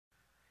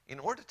in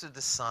order to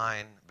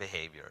design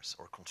behaviors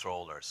or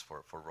controllers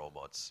for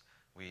robots,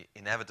 we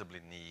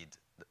inevitably need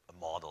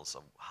models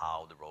of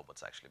how the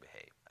robots actually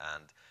behave.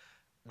 And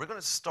we're going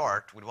to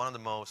start with one of the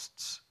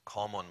most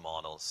common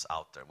models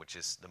out there, which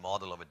is the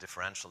model of a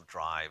differential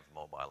drive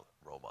mobile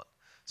robot.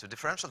 So a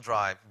differential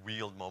drive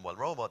wheeled mobile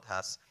robot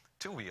has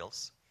two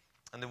wheels,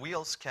 and the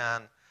wheels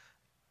can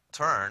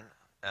turn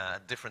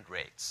at different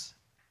rates.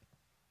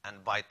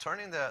 And by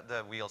turning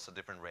the wheels at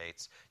different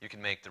rates, you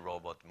can make the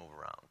robot move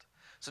around.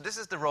 So this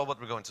is the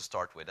robot we're going to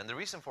start with. And the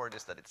reason for it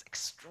is that it's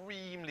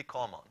extremely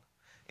common.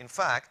 In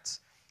fact,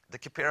 the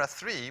Kepera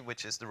 3,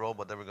 which is the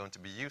robot that we're going to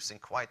be using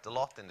quite a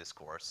lot in this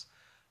course,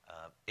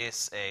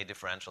 is a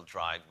differential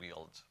drive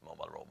wheeled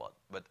mobile robot.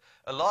 But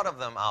a lot of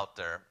them out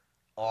there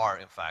are,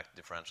 in fact,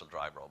 differential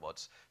drive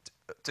robots.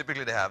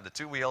 Typically, they have the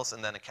two wheels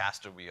and then a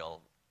caster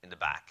wheel in the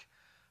back.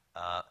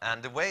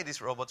 And the way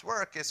these robots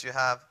work is you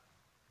have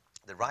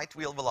the right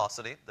wheel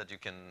velocity that you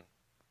can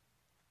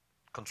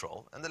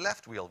control and the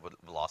left wheel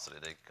velocity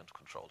that you can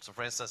control. So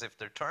for instance, if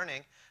they're turning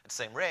at the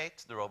same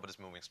rate, the robot is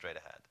moving straight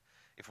ahead.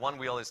 If one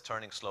wheel is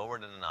turning slower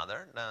than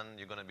another, then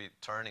you're going to be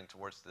turning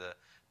towards the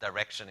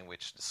direction in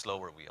which the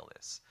slower wheel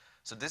is.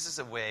 So this is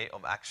a way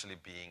of actually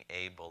being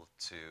able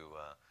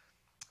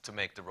to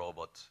make the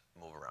robot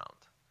move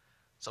around.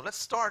 So let's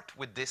start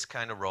with this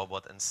kind of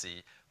robot and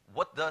see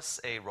what does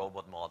a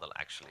robot model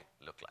actually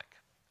look like.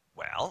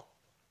 Well,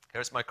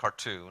 here's my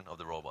cartoon of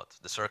the robot.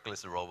 The circle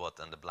is the robot,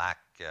 and the black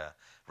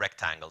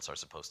rectangles are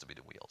supposed to be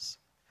the wheels.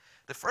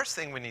 The first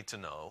thing we need to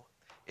know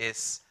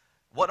is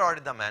what are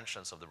the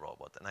dimensions of the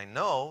robot? And I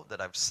know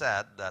that I've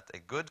said that a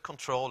good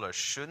controller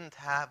shouldn't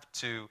have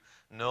to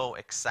know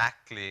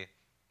exactly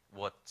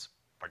what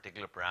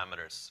particular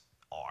parameters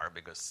are,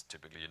 because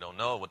typically you don't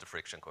know what the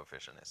friction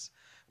coefficient is.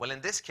 Well,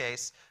 in this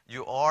case,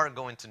 you are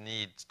going to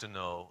need to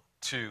know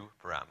two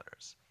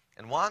parameters.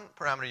 And one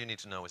parameter you need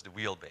to know is the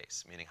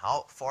wheelbase, meaning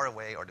how far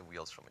away are the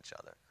wheels from each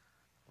other.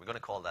 We're going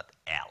to call that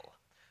L.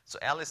 So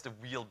L is the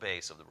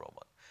wheelbase of the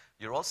robot.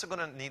 You're also going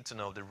to need to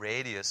know the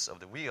radius of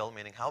the wheel,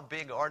 meaning how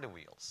big are the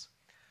wheels.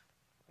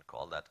 We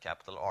call that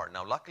capital R.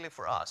 Now, luckily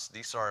for us,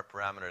 these are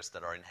parameters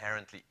that are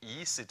inherently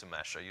easy to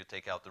measure. You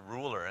take out the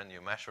ruler and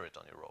you measure it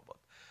on your robot.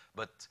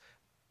 But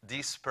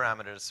these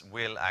parameters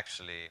will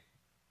actually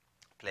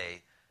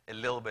play a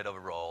little bit of a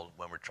role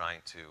when we're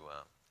trying to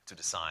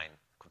design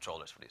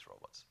controllers for these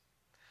robots.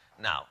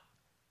 Now,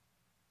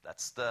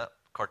 that's the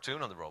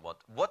cartoon of the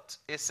robot. What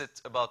is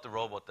it about the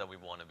robot that we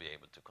want to be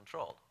able to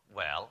control?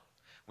 Well,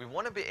 we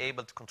want to be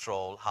able to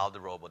control how the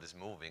robot is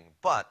moving,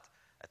 but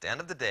at the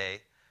end of the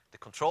day, the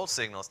control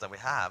signals that we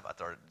have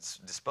at our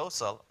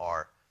disposal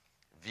are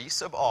V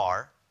sub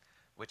R,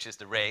 which is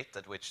the rate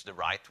at which the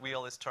right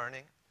wheel is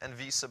turning, and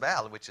V sub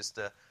L, which is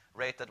the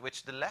rate at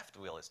which the left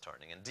wheel is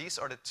turning. And these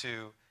are the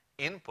two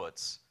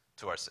inputs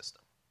to our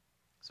system.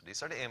 So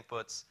these are the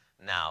inputs.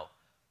 Now,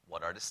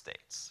 what are the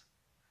states?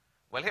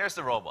 Well, here's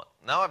the robot.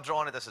 Now I've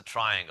drawn it as a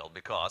triangle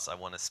because I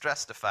want to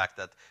stress the fact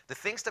that the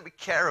things that we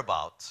care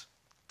about,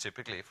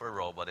 typically for a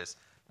robot, is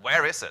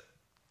where is it?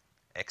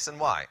 X and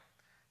Y.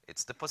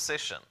 It's the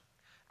position.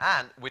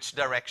 And which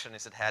direction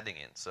is it heading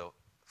in? So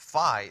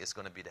phi is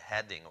going to be the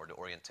heading or the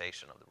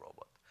orientation of the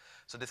robot.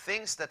 So the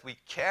things that we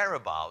care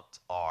about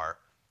are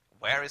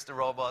where is the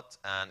robot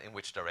and in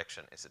which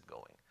direction is it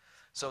going.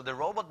 So the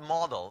robot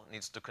model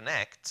needs to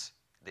connect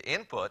the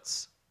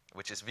inputs,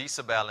 which is V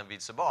sub L and V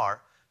sub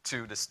R,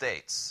 to the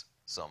states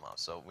somehow.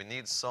 So we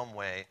need some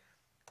way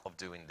of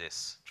doing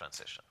this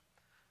transition.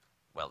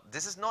 Well,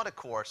 this is not a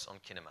course on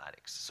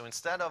kinematics. So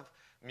instead of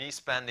me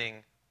spending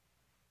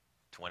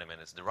 20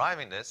 minutes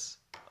deriving this,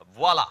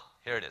 voila,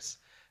 here it is.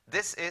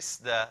 This is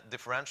the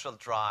differential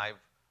drive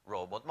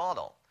robot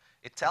model.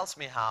 It tells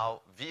me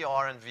how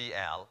VR and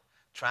VL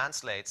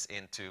translates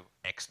into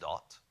X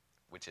dot,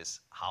 which is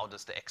how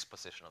does the X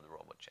position of the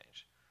robot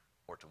change,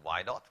 or to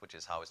Y dot, which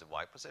is how is the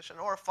Y position,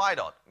 or phi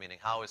dot, meaning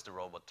how is the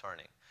robot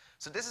turning.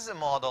 So this is a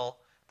model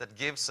that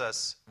gives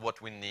us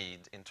what we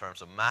need in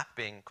terms of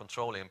mapping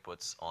control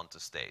inputs onto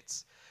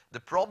states. The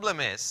problem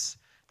is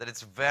that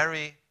it's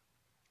very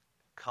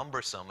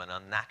cumbersome and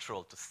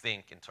unnatural to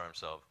think in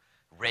terms of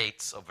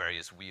rates of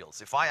various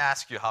wheels. If I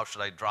ask you how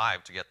should I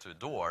drive to get to a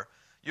door,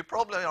 you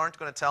probably aren't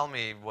going to tell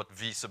me what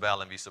V sub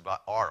L and V sub R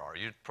are.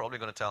 You're probably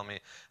going to tell me,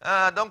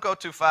 don't go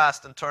too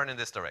fast and turn in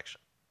this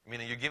direction.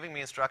 Meaning you're giving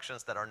me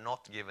instructions that are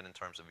not given in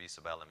terms of V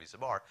sub L and V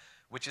sub R,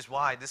 which is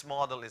why this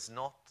model is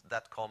not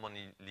that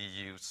commonly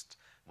used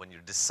when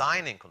you're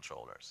designing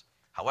controllers.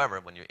 However,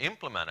 when you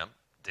implement them,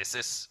 this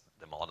is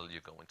the model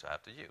you're going to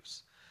have to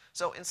use.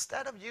 So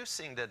instead of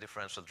using the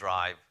differential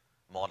drive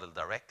model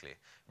directly,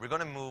 we're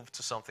going to move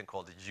to something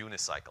called the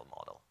unicycle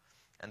model.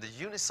 And the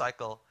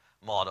unicycle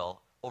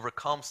model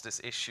overcomes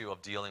this issue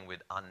of dealing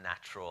with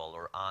unnatural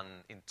or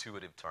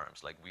unintuitive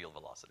terms like wheel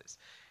velocities.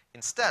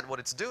 Instead, what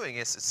it's doing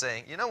is it's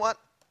saying, you know what?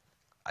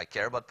 I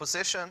care about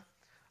position.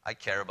 I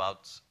care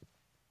about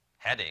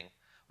heading.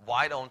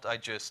 Why don't I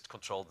just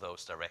control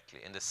those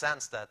directly? In the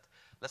sense that,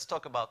 let's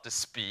talk about the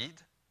speed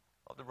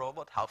of the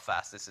robot. How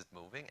fast is it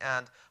moving?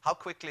 And how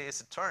quickly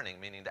is it turning,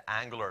 meaning the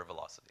angular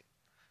velocity.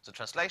 So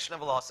translational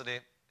velocity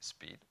is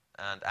speed,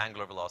 and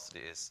angular velocity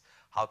is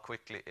how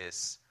quickly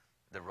is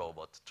the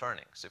robot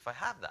turning. So if I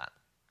have that,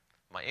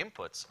 my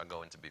inputs are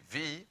going to be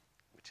v,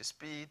 which is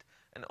speed,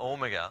 and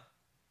omega,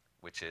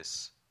 which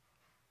is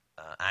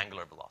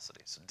angular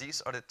velocity. So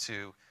these are the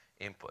two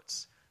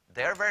inputs.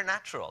 They're very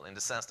natural in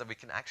the sense that we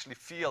can actually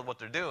feel what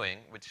they're doing,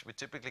 which we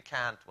typically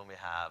can't when we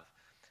have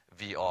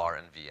VR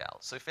and VL.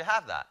 So if we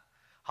have that,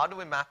 how do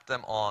we map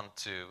them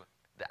onto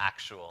the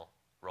actual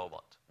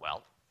robot?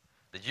 Well,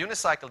 the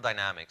unicycle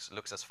dynamics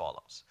looks as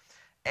follows.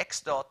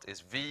 X dot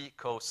is v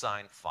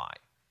cosine phi.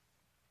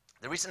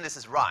 The reason this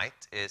is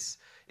right is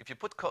if you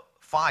put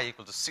phi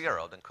equal to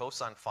 0, then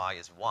cosine phi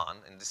is 1.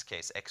 In this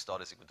case, x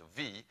dot is equal to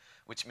v,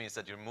 which means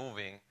that you're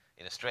moving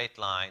in a straight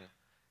line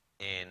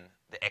in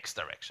the x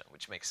direction,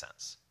 which makes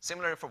sense.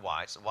 Similarly for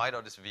y, so y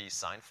dot is v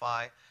sine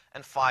phi,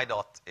 and phi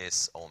dot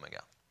is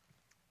omega,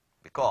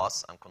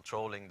 because I'm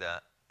controlling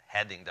the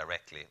heading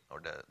directly,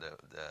 or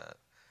the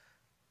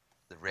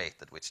rate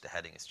at which the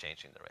heading is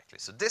changing directly.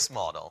 So this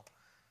model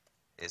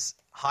is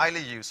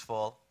highly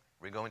useful.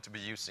 We're going to be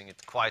using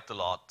it quite a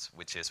lot,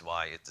 which is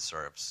why it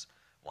deserves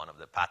one of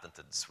the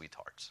patented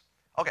sweethearts.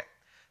 Okay,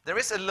 there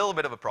is a little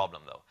bit of a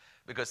problem, though,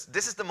 because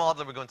this is the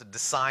model we're going to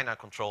design our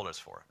controllers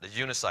for, the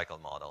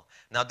unicycle model.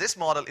 Now, this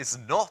model is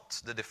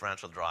not the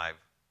differential drive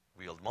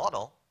wheeled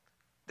model.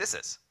 This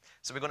is.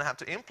 So we're going to have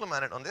to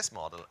implement it on this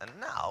model. And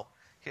now,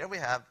 here we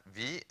have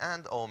v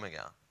and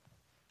omega.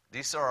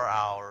 These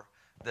are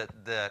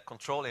the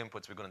control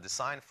inputs we're going to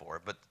design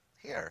for. But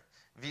here,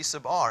 v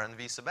sub r and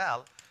v sub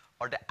l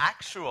are the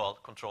actual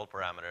control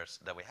parameters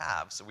that we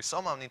have. So we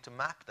somehow need to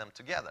map them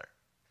together.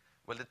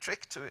 Well, the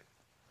trick to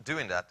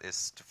doing that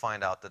is to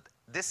find out that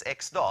this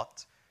x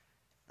dot,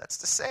 that's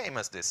the same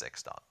as this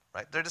x dot,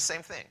 right? They're the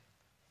same thing.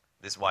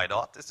 This y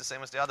dot is the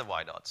same as the other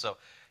y dot. So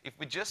if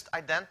we just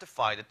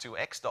identify the two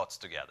x dots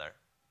together,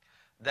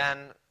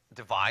 then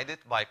divide it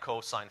by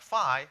cosine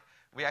phi,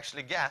 we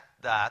actually get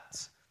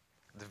that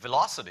the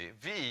velocity,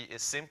 v,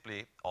 is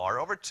simply r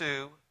over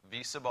 2,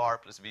 v sub r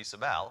plus v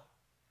sub l,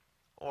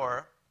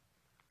 or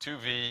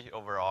 2v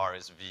over r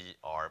is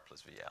vr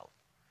plus vl.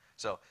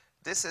 So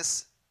this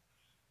is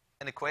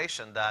an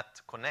equation that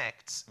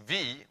connects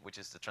v, which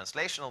is the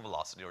translational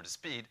velocity or the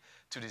speed,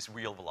 to these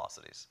real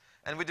velocities.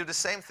 And we do the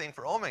same thing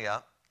for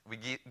omega. We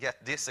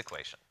get this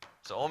equation.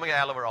 So omega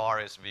L over r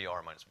is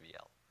vr minus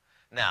vl.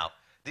 Now,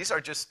 these are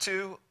just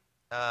two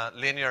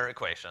linear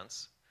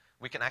equations.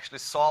 We can actually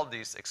solve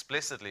these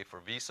explicitly for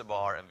v sub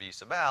r and v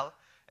sub l.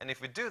 And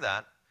if we do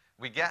that,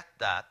 we get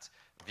that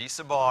v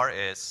sub r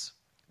is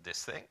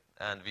this thing,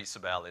 and v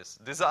sub l is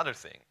this other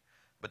thing.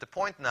 But the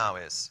point now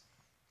is,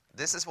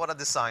 this is what I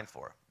designed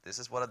for. This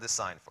is what I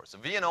designed for. So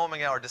v and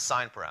omega are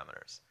design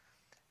parameters.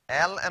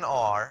 L and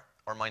r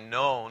are my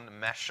known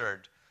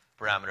measured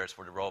parameters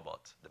for the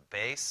robot. The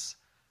base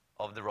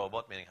of the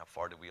robot, meaning how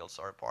far the wheels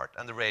are apart,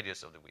 and the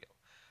radius of the wheel.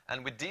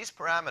 And with these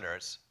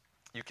parameters,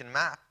 you can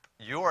map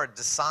your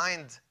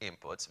designed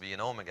inputs, v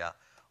and omega,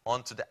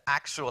 onto the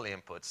actual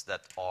inputs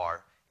that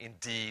are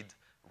indeed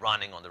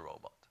running on the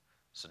robot.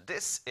 So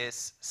this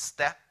is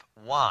step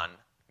 1,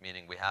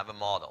 meaning we have a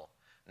model.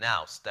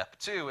 Now, step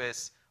 2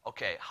 is,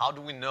 okay, how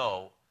do we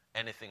know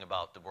anything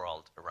about the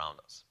world around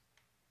us?